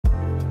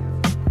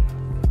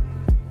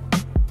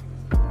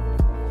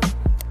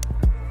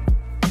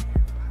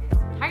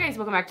guys,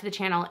 welcome back to the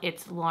channel.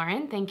 It's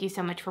Lauren. Thank you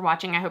so much for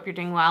watching. I hope you're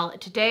doing well.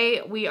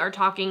 Today we are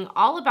talking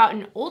all about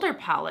an older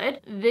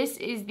palette. This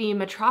is the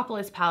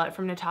Metropolis palette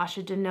from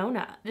Natasha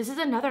Denona. This is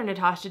another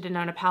Natasha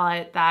Denona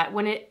palette that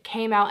when it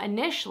came out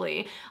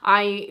initially,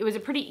 it was a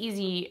pretty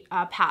easy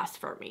pass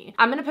for me.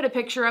 I'm gonna put a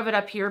picture of it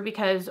up here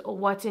because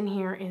what's in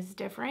here is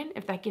different.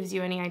 If that gives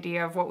you any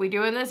idea of what we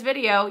do in this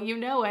video, you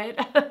know it.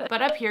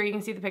 But up here you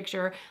can see the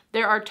picture.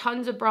 There are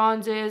tons of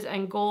bronzes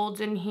and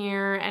golds in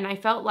here, and I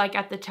felt like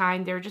at the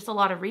time there were just a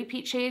lot of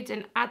repeat shades,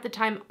 and at the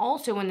time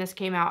also when this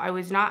came out I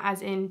was not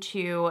as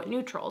into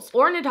neutrals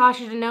or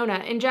Natasha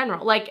Denona in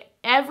general. Like,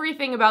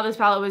 everything about this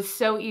palette was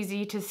so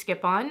easy to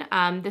skip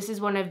on. This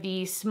is one of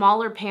the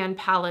smaller pan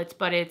palettes,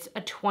 but it's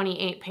a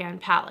 28 pan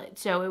palette.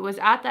 So it was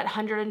at that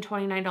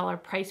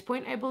 $129 price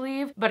point, I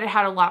believe, but it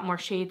had a lot more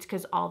shades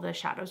because all the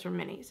shadows were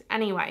minis.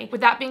 Anyway,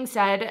 with that being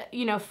said,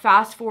 you know,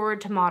 fast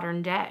forward to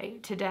modern day,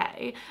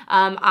 today,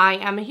 I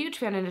am a huge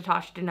fan of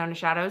Natasha Denona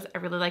shadows. I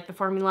really like the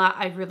formula.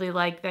 I really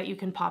like that you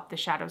can pop the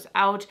shadows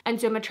out.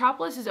 And so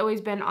Metropolis has always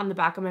been on the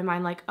back of my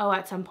mind, like, oh,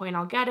 at some point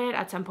I'll get it,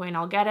 at some point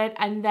I'll get it.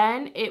 And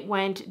then it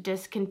went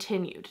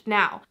discontinued.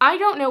 Now, I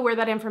don't know where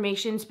that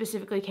information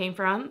specifically came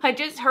from. I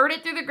just heard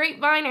it through the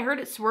grapevine. I heard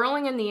it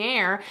swirling in the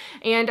air,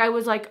 and I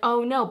was like,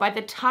 oh no. By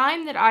the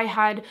time that I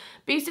had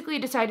basically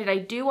decided I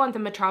do want the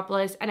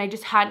Metropolis and I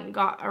just hadn't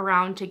got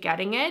around to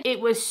getting it, it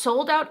was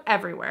sold out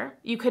everywhere.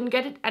 You couldn't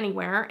get it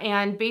anywhere,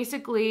 and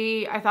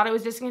basically I thought it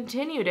was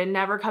discontinued and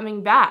never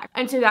coming back.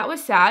 And so that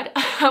was sad.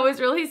 I was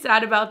really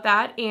sad about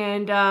that,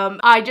 and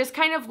I just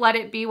kind of let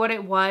it be what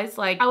it was.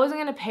 Like, I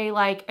wasn't gonna pay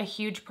like a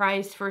huge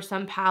price for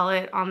some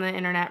palette on the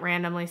internet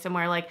randomly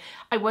somewhere. Like,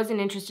 I wasn't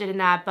interested in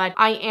that, but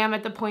I am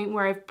at the point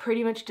where I've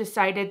pretty much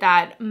decided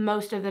that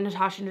most of the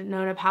Natasha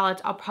Denona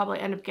palettes I'll probably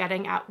end up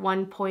getting at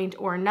one point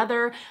or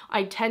another.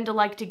 I tend to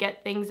like to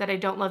get things that I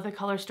don't love the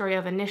color story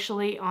of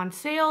initially on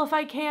sale if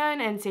I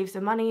can and save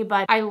some money,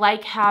 but I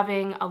like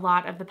having a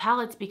lot of the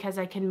palettes because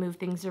I can move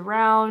things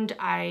around.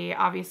 I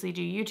obviously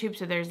do YouTube,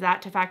 so there's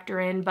that to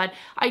factor in, but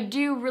I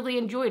do really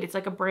enjoy it. It's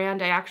like a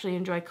brand I actually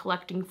enjoy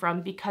collecting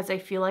from because I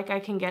feel like I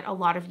can get a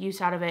lot of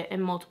use out of it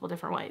in multiple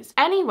different ways.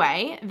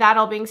 Anyway, that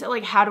all being said,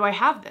 like, how do I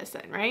have this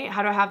then, right?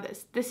 How do I have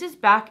this? This is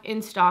back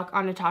in stock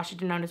on Natasha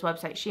Denona's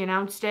website. She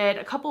announced it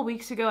a couple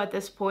weeks ago at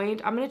this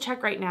point. I'm gonna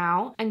check right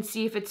now and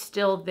see if it's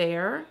still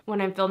there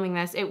when I'm filming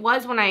this. It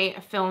was when I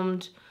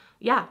filmed.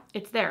 Yeah,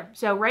 it's there.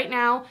 So right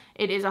now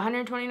it is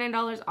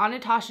 $129 on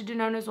Natasha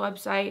Denona's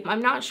website. I'm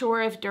not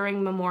sure if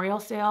during Memorial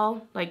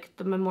sale, like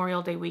the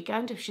Memorial Day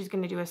weekend, if she's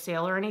gonna do a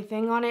sale or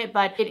anything on it,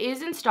 but it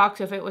is in stock.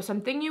 So if it was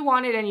something you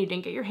wanted and you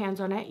didn't get your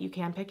hands on it, you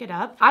can pick it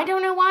up. I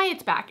don't know why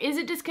it's back. Is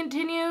it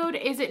discontinued?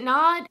 Is it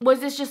not? Was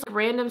this just like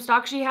random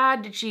stock she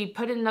had? Did she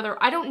put in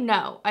another? I don't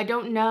know. I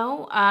don't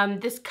know.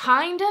 This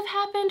kind of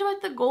happened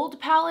with the gold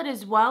palette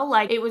as well.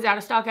 Like, it was out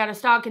of stock,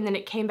 and then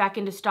it came back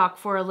into stock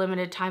for a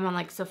limited time on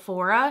like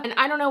Sephora. And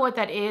I don't know what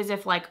that is,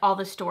 if like all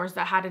the stores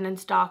that had it in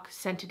stock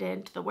sent it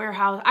into the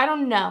warehouse. I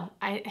don't know.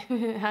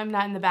 I'm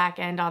not in the back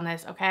end on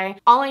this, okay?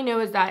 All I know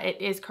is that it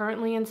is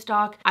currently in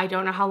stock. I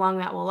don't know how long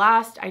that will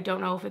last. I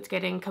don't know if it's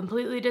getting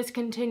completely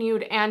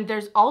discontinued. And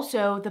there's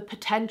also the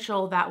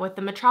potential that with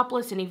the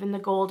Metropolis and even the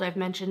gold, I've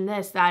mentioned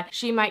this, that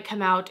she might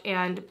come out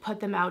and put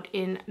them out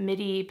in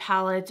MIDI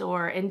palettes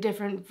or in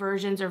different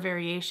versions or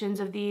variations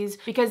of these,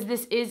 because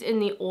this is in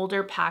the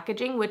older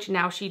packaging, which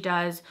now she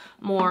does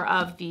more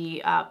of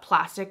the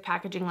plastic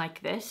packaging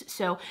like this.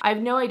 So I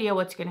have no idea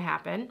what's gonna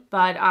happen,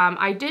 but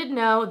I did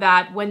know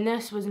that when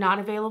this was not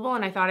available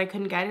and I thought I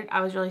couldn't get it,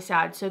 I was really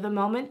sad. So the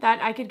moment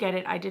that I could get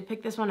it, I did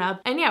pick this one up.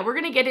 And yeah, we're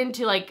gonna get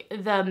into like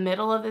the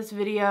middle of this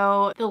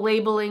video, the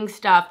labeling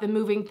stuff, the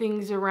moving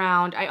things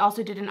around. I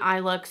also did an eye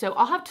look, so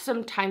I'll have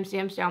some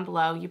timestamps down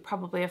below. You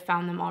probably have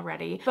found them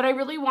already, but I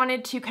really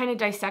wanted to kind of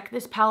dissect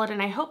this palette,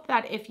 and I hope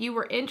that if you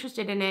were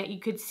interested in it, you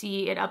could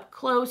see it up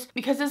close,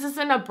 because this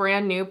isn't a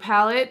brand new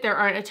palette. There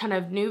aren't a ton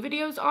of new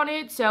videos on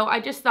it, so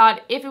I just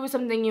thought if it was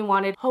something you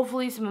wanted,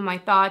 hopefully some of my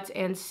thoughts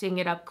and seeing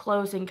it up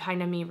close and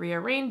kind of me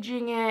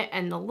rearranging it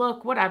and the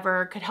look,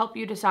 whatever, could help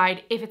you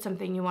decide if it's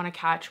something you want to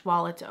catch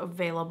while it's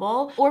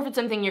available, or if it's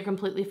something you're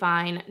completely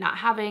fine not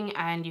having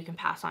and you can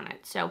pass on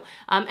it. So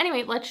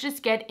anyway, let's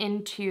just get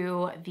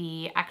into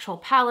the actual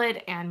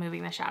palette and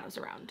moving the shadows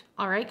around.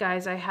 All right,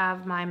 guys, I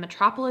have my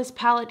Metropolis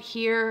palette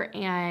here,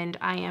 and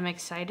I am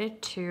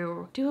excited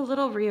to do a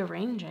little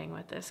rearranging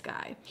with this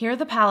guy. Here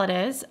the palette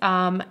is.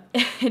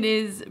 It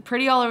is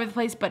pretty all over the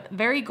place, but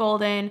very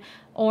golden,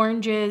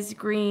 oranges,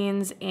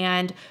 greens,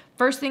 and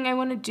first thing I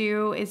want to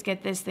do is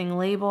get this thing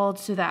labeled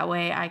so that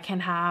way I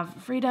can have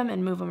freedom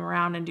and move them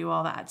around and do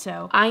all that.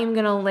 So I am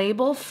going to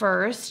label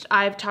first.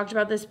 I've talked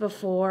about this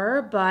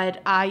before,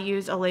 but I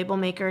use a label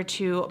maker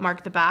to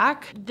mark the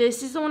back.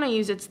 This is the one I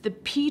use. It's the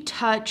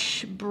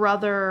P-Touch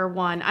Brother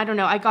one. I don't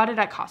know. I got it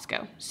at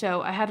Costco.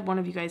 So I had one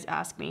of you guys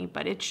ask me,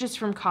 but it's just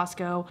from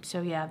Costco.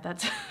 So yeah,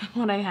 that's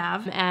what I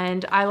have.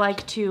 And I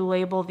like to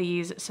label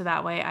these so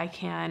that way I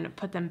can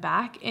put them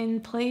back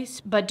in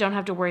place, but don't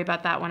have to worry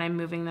about that when I'm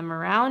moving them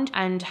around.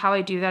 And how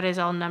I do that is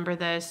I'll number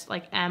this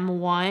like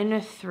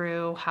M1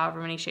 through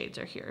however many shades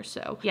are here.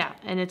 So yeah,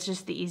 and it's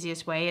just the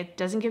easiest way. It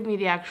doesn't give me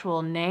the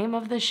actual name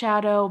of the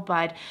shadow,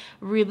 but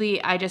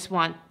really I just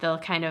want the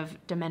kind of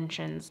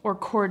dimensions or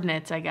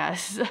coordinates, I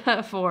guess,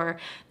 for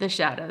the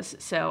shadows.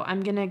 So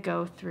I'm gonna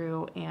go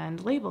through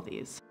and label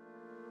these.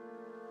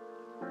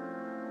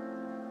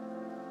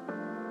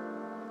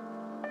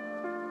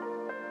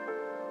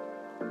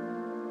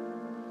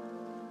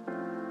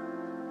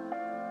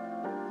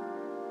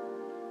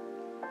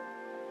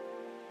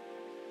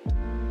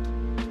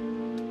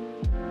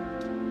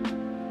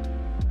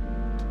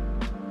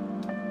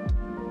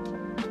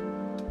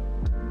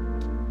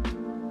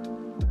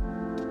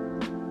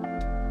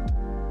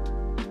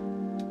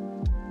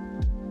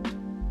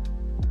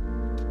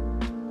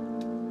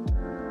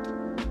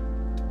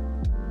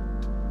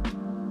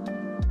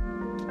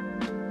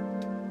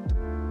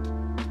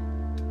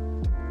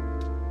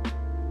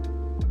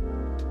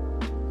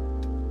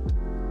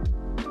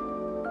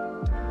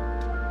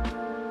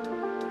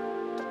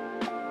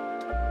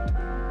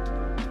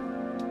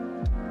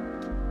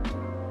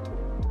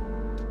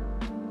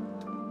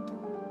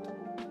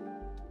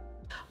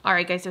 All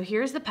right, guys, so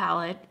here's the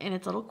palette in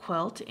its little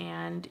quilt,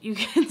 and you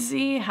can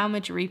see how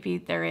much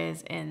repeat there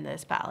is in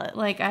this palette.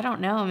 Like, I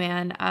don't know,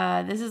 man.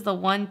 This is the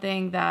one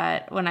thing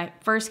that when I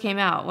first came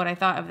out, what I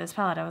thought of this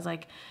palette, I was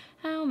like,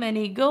 how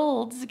many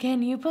golds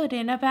can you put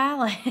in a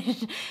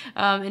palette?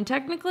 And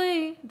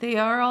technically they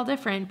are all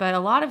different, but a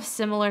lot of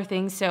similar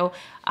things. So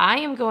I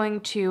am going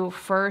to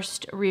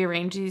first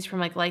rearrange these from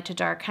like light to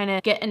dark, kind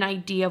of get an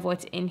idea of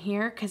what's in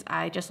here, because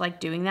I just like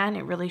doing that and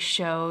it really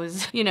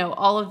shows, you know,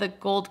 all of the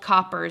gold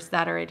coppers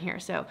that are in here.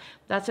 So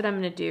that's what I'm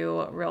gonna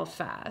do real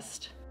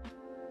fast.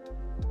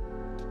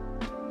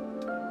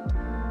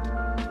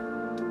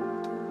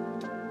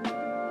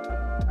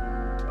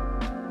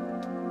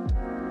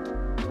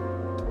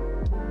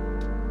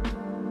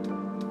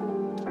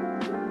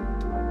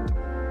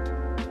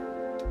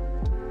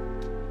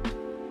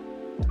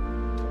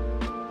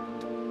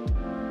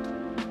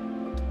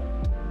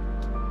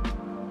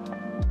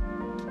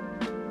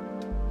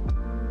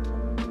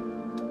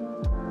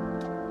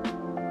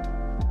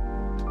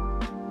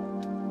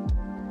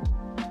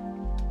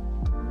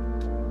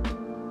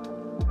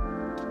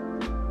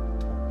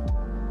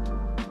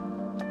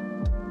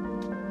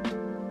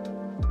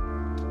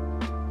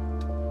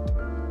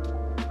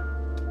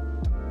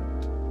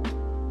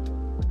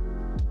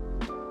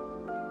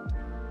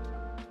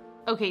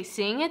 Okay,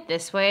 seeing it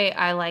this way,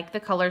 I like the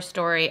color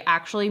story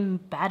actually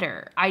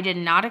better. I did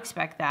not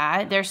expect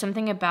that. There's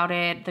something about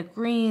it, the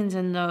greens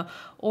and the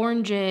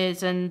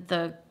oranges and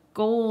the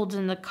golds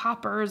and the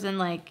coppers and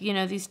like, you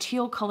know, these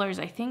teal colors.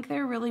 I think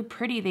they're really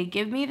pretty. They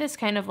give me this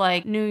kind of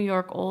like New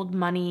York old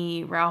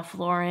money, Ralph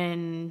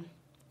Lauren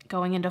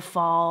going into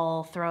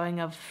fall, throwing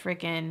a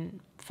freaking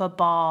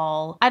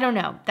football, I don't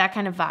know, that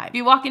kind of vibe.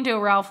 You walk into a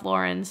Ralph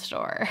Lauren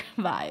store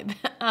vibe.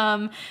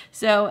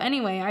 So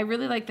anyway, I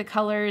really like the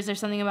colors. There's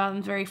something about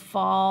them very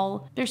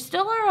fall. There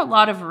still are a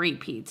lot of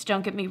repeats,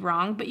 don't get me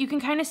wrong, but you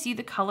can kind of see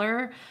the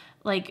color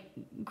like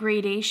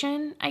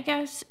gradation, I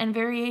guess, and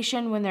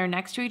variation when they're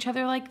next to each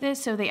other like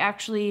this. So they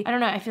actually, I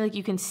don't know, I feel like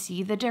you can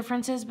see the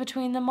differences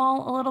between them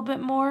all a little bit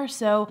more.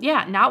 So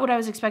yeah, not what I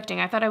was expecting.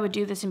 I thought I would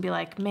do this and be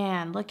like,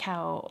 man, look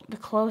how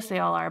close they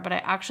all are, but I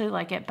actually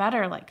like it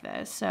better like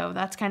this. So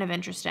that's kind of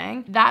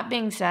interesting. That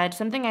being said,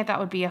 something I thought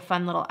would be a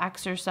fun little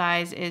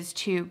exercise is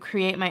to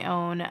create my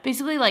own,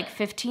 basically like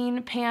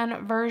 15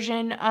 pan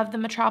version of the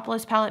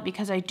Metropolis palette,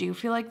 because I do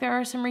feel like there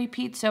are some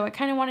repeats. So I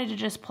kind of wanted to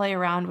just play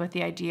around with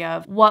the idea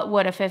of what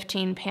would a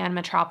 15 pan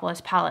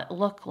Metropolis palette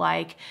look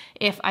like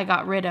if I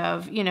got rid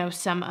of, you know,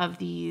 some of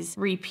these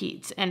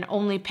repeats and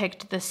only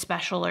picked the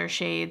specialer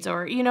shades,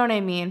 or you know what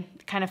I mean,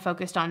 kind of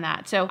focused on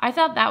that. So I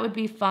thought that would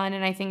be fun,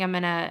 and I think I'm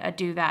gonna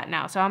do that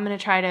now. So I'm gonna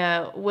try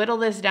to whittle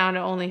this down to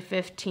only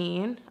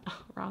 15,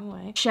 wrong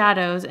way,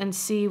 shadows, and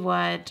see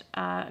what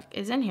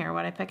is in here,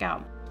 what I pick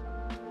out.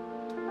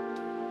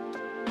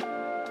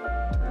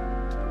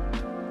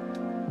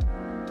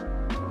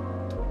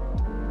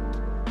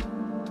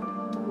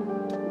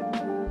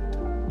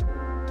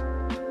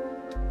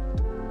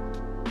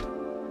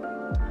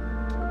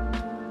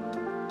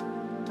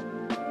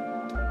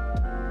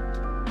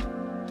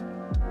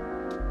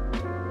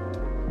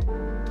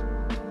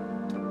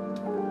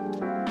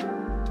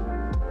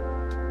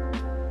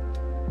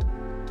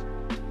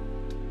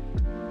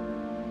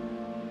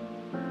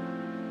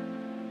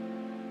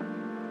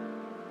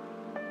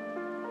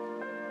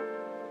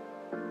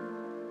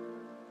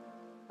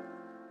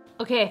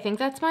 Okay, I think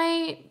that's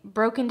my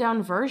broken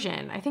down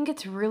version. I think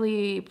it's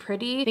really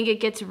pretty. I think it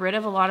gets rid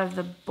of a lot of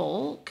the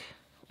bulk.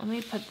 Let me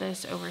put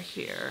this over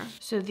here.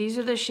 So these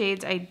are the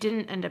shades I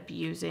didn't end up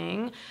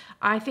using.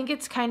 I think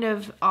it's kind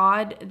of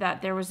odd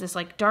that there was this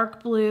like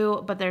dark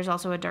blue, but there's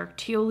also a dark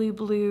tealy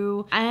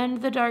blue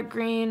and the dark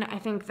green. I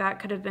think that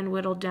could have been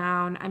whittled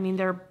down. I mean,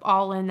 they're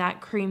all in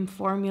that cream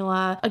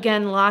formula.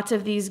 Again, lots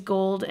of these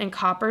gold and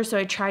copper. So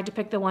I tried to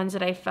pick the ones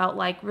that I felt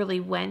like really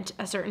went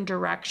a certain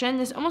direction.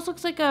 This almost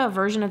looks like a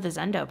version of the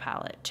Zendo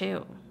palette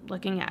too.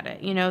 looking at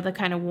it. You know, the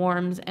kind of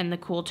warms and the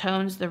cool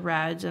tones, the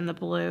reds and the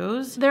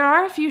blues. There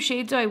are a few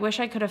shades though I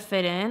wish I could have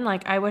fit in.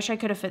 Like I wish I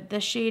could have fit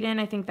this shade in.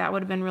 I think that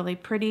would have been really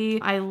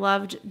pretty. I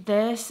loved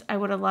this. I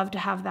would have loved to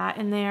have that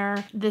in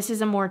there. This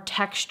is a more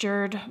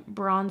textured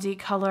bronzy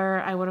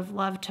color. I would have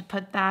loved to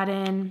put that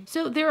in.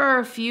 So there are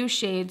a few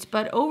shades,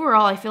 but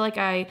overall I feel like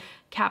I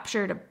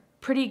captured a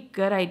pretty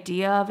good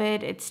idea of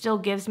it. It still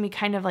gives me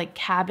kind of like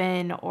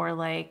cabin or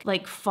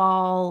like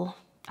fall,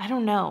 I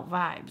don't know,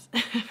 vibes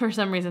for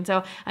some reason.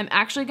 So I'm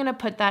actually gonna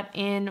put that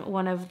in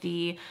one of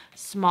the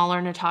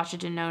smaller Natasha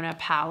Denona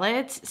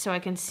palettes so I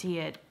can see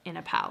it in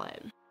a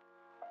palette.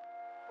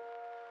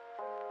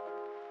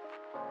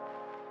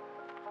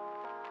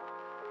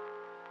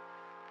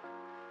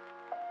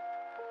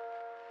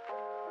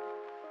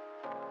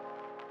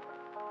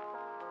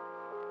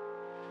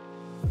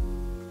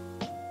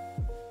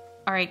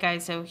 All right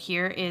guys, so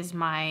here is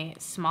my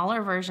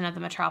smaller version of the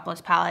Metropolis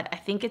palette. I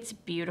think it's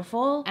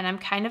beautiful and I'm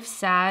kind of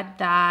sad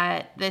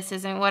that this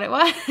isn't what it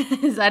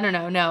was. I don't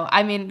know, no.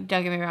 I mean,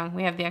 don't get me wrong,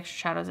 we have the extra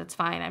shadows, it's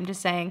fine. I'm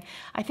just saying,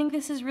 I think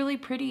this is really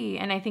pretty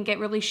and I think it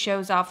really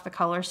shows off the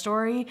color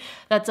story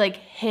that's like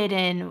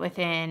hidden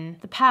within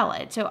the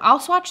palette. So I'll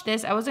swatch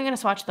this. I wasn't gonna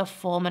swatch the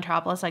full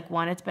Metropolis, like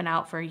one, it's been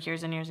out for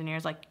years and years and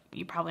years, like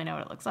you probably know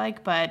what it looks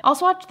like, but I'll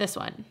swatch this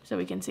one so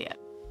we can see it.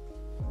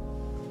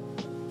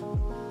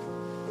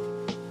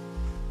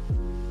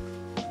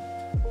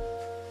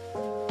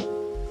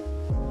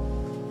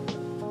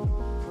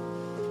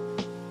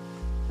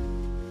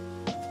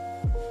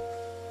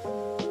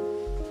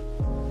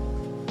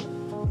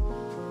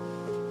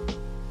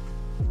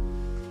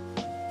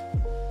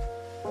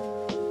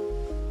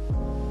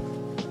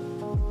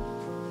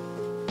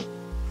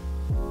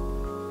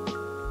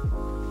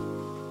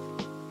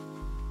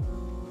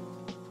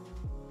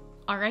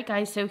 All right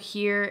guys, so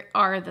here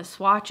are the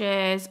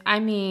swatches. I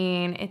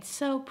mean, it's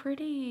so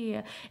pretty.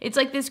 It's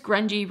like this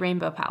grungy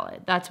rainbow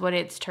palette. That's what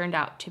it's turned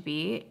out to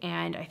be.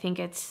 And I think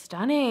it's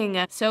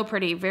stunning. So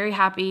pretty, very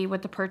happy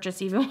with the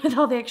purchase, even with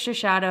all the extra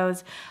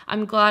shadows.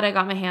 I'm glad I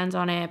got my hands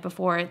on it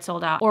before it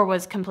sold out or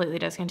was completely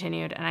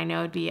discontinued. And I know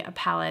it'd be a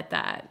palette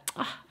that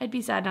I'd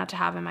be sad not to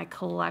have in my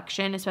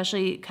collection,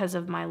 especially because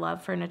of my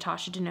love for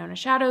Natasha Denona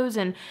shadows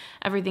and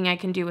everything I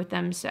can do with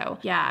them. So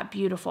yeah,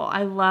 beautiful.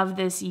 I love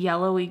this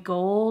yellowy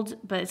gold,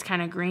 but it's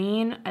kind of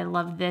green. I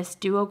love this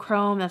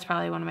duochrome. That's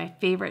probably one of my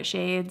favorite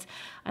shades.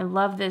 I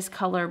love this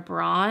color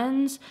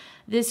bronze.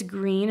 This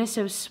green is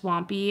so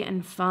swampy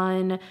and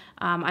fun.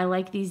 I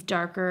like these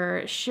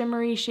darker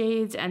shimmery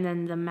shades and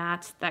then the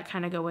mattes that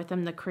kind of go with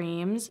them, the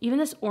creams. Even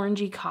this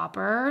orangey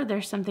copper,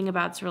 there's something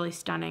about it's really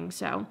stunning.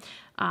 So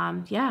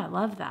yeah, I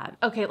love that.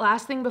 Okay,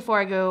 last thing before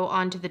I go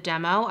on to the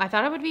demo, I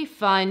thought it would be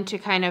fun to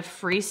kind of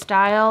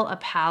freestyle a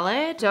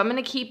palette. So I'm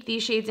gonna keep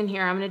these shades in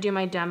here. I'm gonna do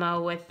my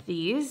demo with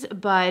these,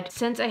 but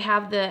since I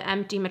have the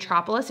empty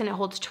Metropolis and it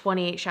holds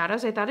 28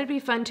 shadows, I thought it'd be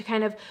fun to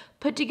kind of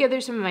put together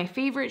some of my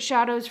favorite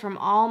shadows from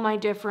all my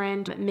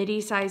different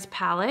midi-size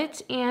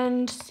palettes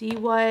and see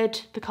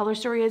what the color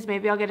story is.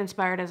 Maybe I'll get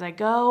inspired as I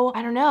go.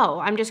 I don't know.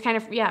 I'm just kind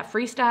of, yeah,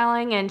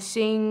 freestyling and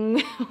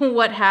seeing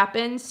what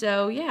happens.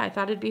 So yeah, I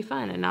thought it'd be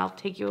fun and I'll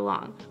take you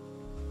along.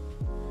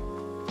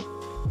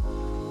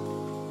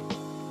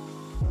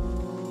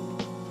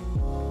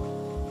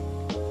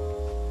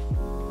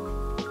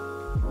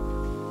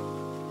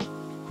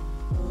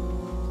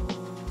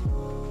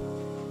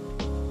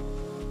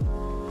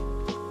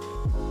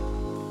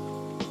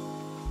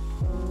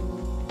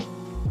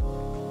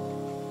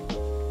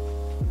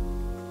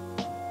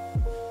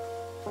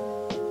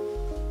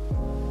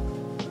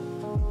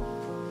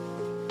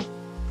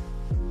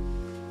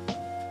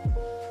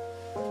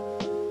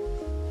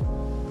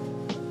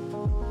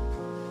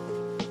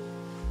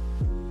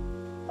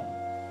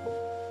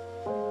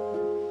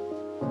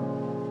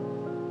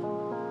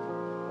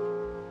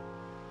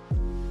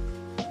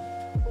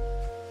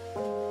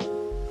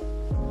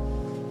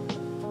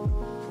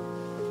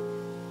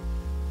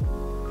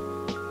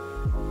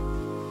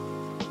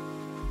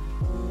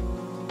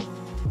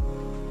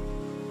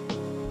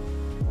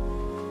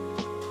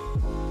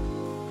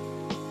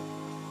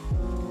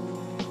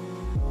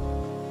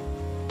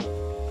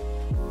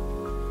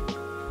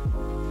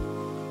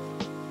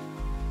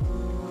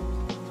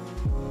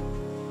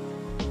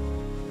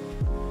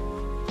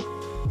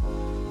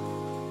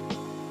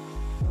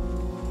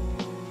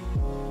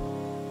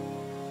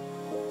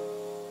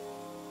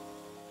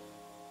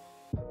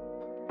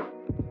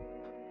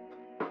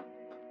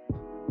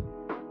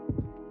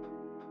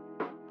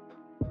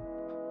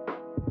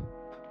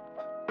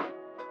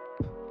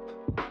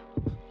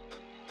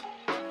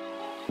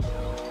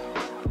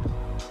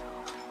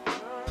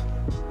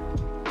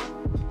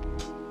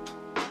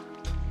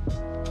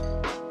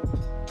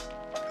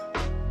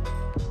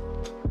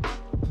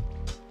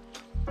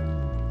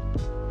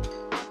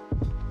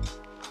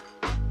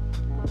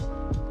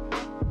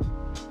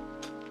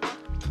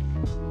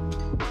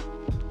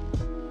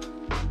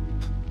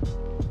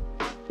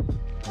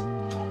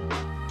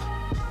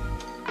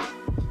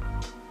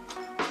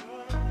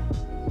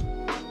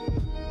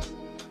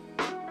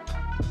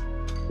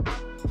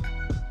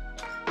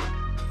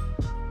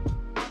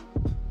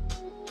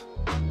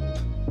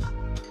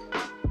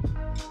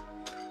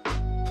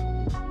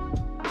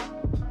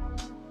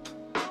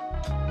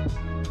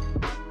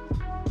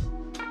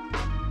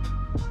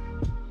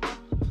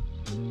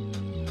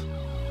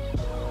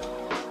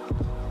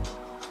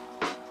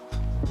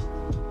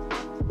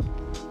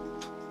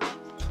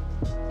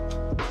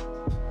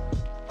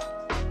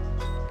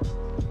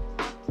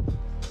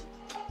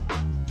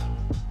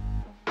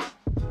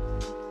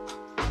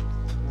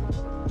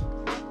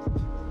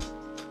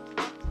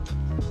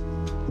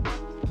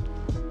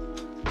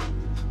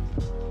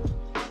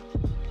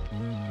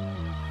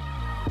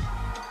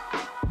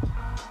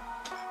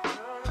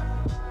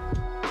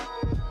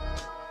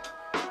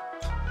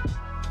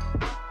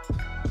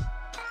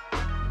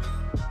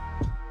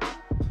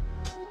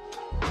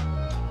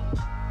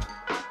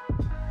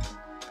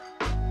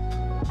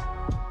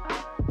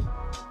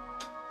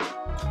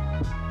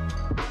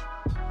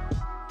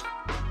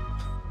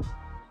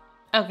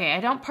 Okay, I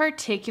don't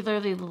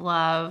particularly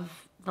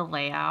love the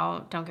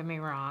layout, don't get me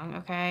wrong,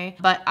 okay?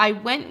 But I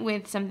went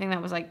with something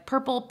that was like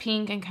purple,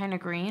 pink, and kind of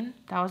green.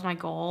 That was my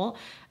goal.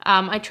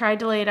 I tried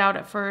to lay it out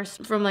at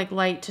first from like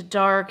light to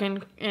dark,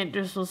 and it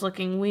just was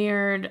looking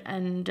weird.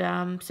 And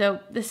so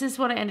this is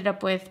what I ended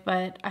up with,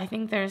 but I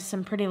think there's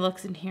some pretty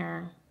looks in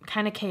here.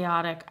 Kind of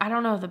chaotic. I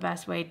don't know the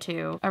best way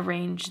to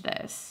arrange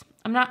this.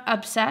 I'm not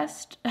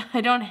obsessed.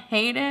 I don't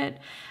hate it.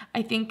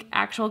 I think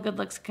actual good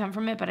looks come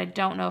from it, but I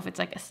don't know if it's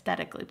like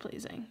aesthetically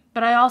pleasing.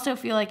 But I also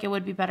feel like it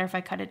would be better if I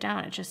cut it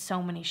down. It's just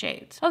so many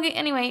shades. Okay,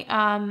 anyway,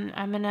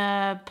 I'm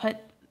gonna put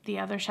the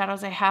other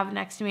shadows I have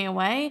next to me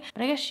away,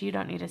 but I guess you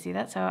don't need to see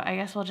that, so I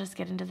guess we'll just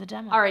get into the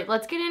demo. All right,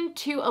 let's get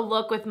into a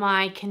look with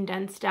my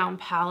condensed down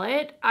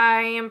palette.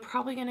 I am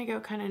probably gonna go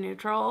kind of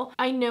neutral.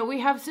 I know we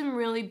have some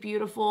really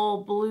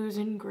beautiful blues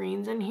and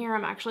greens in here.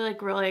 I'm actually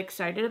like really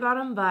excited about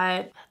them,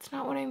 but that's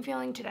not what I'm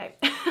feeling today.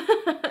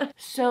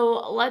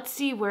 So let's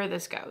see where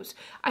this goes.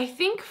 I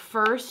think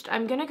first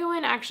I'm gonna go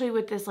in actually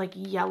with this like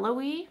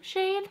yellowy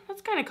shade.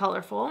 That's kind of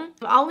colorful.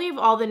 I'll leave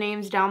all the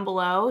names down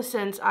below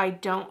since I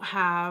don't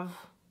have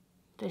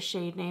the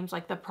shade names,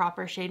 like the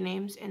proper shade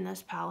names in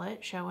this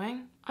palette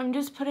showing. I'm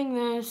just putting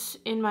this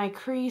in my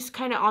crease,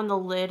 kind of on the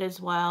lid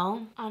as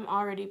well. I'm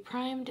already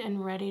primed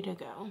and ready to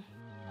go.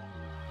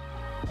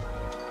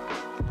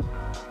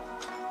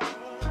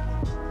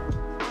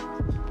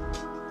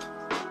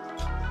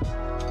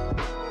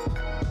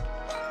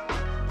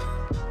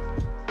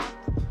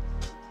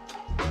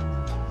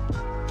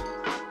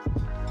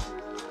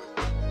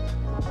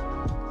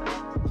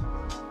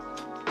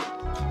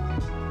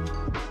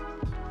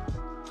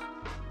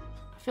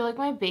 I feel like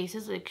my base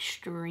is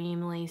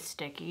extremely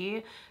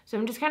sticky, so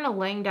I'm just kind of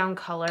laying down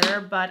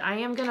color, but I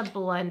am gonna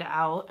blend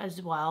out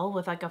as well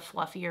with like a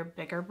fluffier,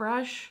 bigger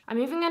brush. I'm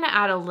even gonna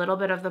add a little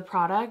bit of the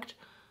product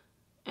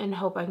and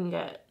hope I can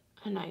get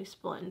a nice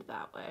blend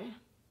that way.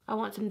 I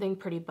want something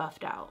pretty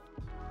buffed out.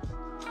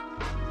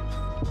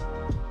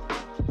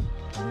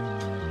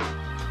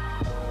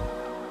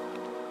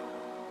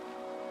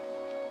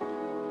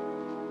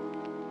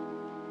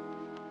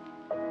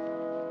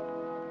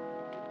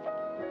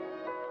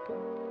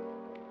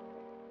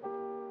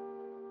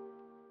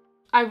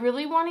 I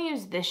really want to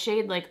use this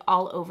shade like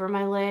all over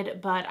my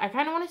lid, but I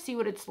kind of want to see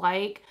what it's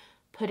like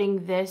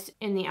putting this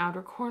in the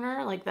outer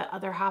corner, like the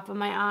other half of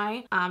my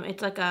eye.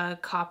 It's like a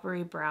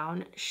coppery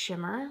brown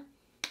shimmer.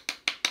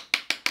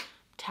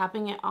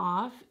 Tapping it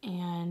off,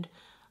 and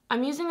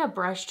I'm using a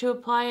brush to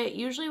apply it.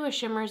 Usually with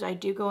shimmers, I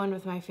do go in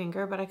with my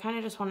finger, but I kind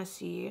of just want to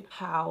see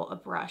how a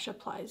brush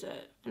applies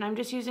it. And I'm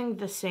just using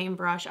the same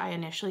brush I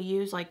initially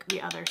used, like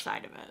the other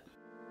side of it.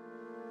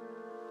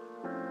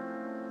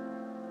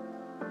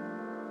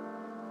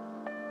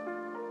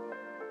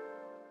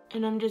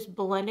 And I'm just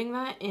blending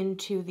that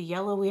into the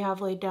yellow we have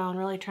laid down,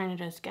 really trying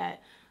to just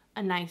get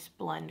a nice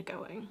blend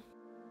going.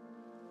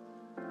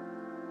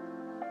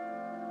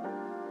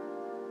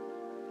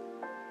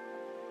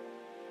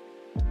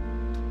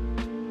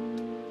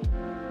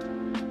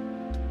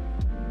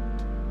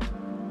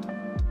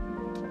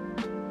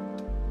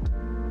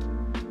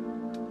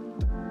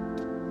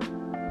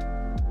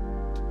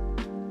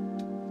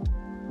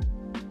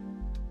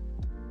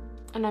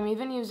 And I'm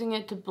even using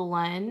it to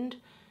blend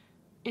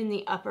in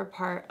the upper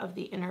part of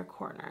the inner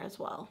corner as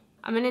well.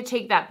 I'm gonna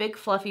take that big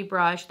fluffy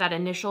brush, that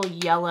initial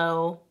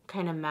yellow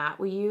kind of matte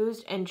we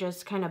used, and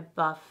just kind of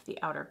buff the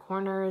outer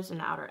corners and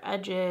outer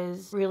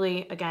edges.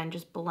 Really, again,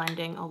 just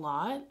blending a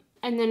lot.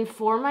 And then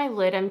for my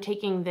lid, I'm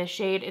taking this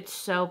shade. It's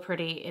so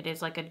pretty. It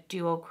is like a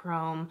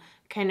duochrome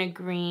kind of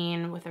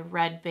green with a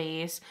red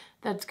base.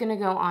 That's gonna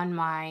go on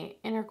my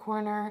inner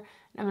corner,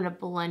 and I'm gonna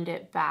blend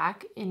it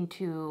back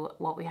into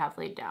what we have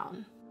laid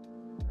down.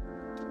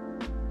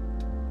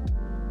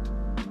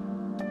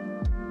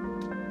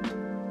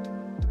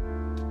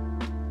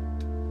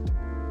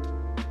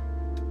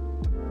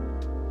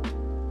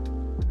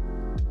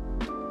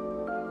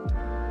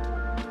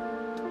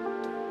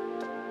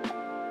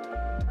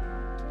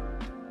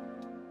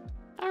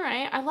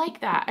 I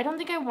like that. I don't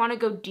think I want to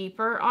go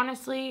deeper,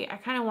 honestly. I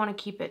kind of want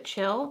to keep it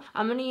chill.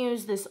 I'm going to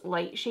use this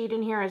light shade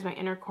in here as my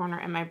inner corner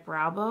and my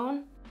brow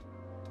bone.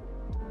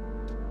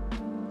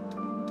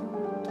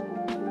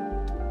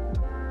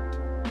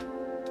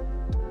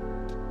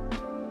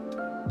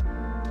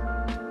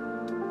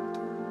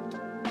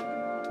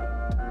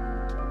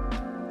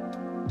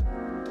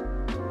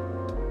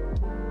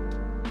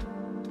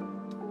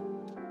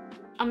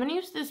 I'm gonna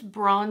use this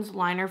bronze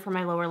liner for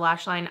my lower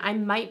lash line. I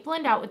might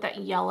blend out with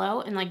that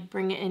yellow and like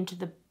bring it into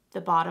the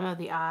bottom of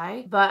the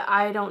eye, but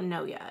I don't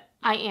know yet.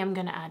 I am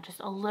gonna add just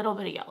a little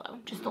bit of yellow,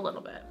 just a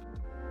little bit.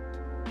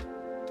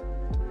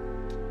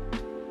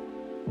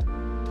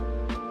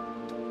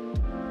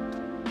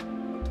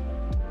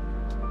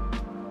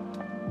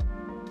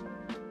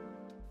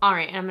 All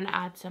right, and I'm gonna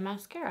add some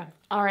mascara.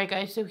 All right,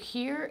 guys, so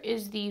here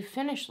is the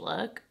finished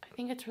look. I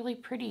think it's really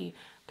pretty,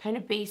 kind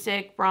of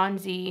basic,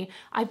 bronzy.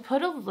 I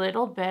put a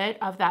little bit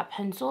of that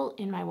pencil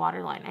in my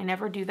waterline. I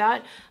never do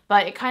that,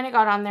 but it kind of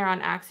got on there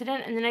on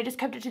accident, and then I just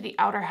kept it to the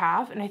outer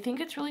half, and I think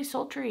it's really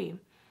sultry.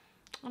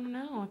 I don't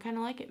know, I kind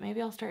of like it.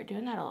 Maybe I'll start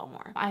doing that a little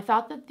more. I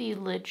thought that the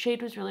lid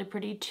shade was really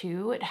pretty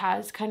too. It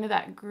has kind of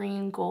that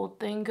green gold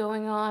thing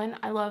going on.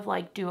 I love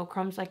like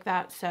duochromes like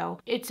that, so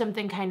it's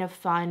something kind of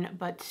fun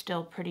but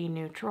still pretty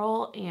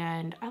neutral,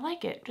 and I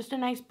like it. Just a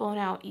nice blown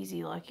out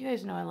easy look. You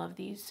guys know I love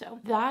these. So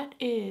that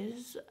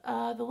is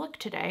the look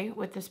today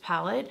with this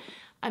palette.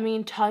 I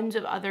mean, tons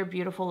of other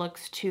beautiful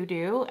looks to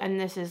do, and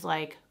this is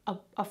like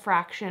a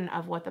fraction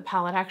of what the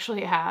palette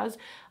actually has.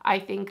 I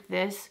think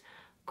this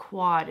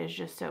quad is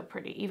just so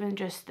pretty. Even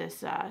just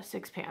this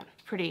 6-pan,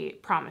 pretty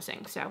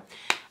promising. So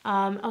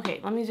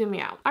okay, let me zoom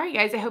you out. All right,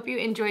 guys, I hope you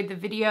enjoyed the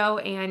video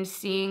and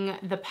seeing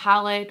the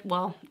palette,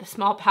 well, the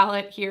small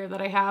palette here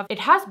that I have. It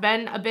has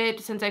been a bit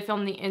since I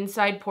filmed the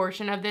inside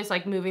portion of this,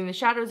 like moving the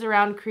shadows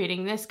around,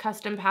 creating this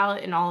custom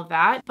palette and all of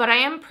that. But I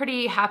am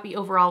pretty happy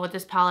overall with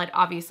this palette.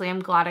 Obviously,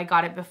 I'm glad I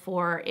got it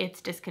before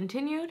it's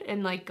discontinued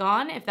and like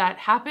gone, if that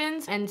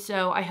happens. And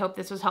so I hope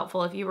this was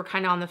helpful if you were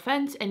kind of on the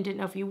fence and didn't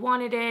know if you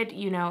wanted it,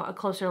 you know, a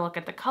closer look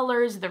at the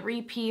colors, the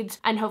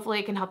repeats, and hopefully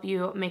it can help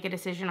you make a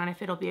decision on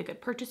if it'll be a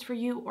good purchase for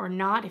you or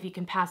not, if you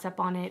can pass up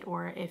on it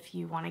or if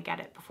you want to get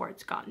it before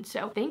it's gone.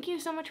 So thank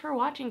you so much for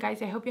watching,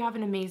 guys. I hope you have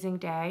an amazing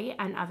day,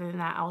 and other than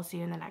that, I'll see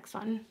you in the next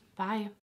one. Bye.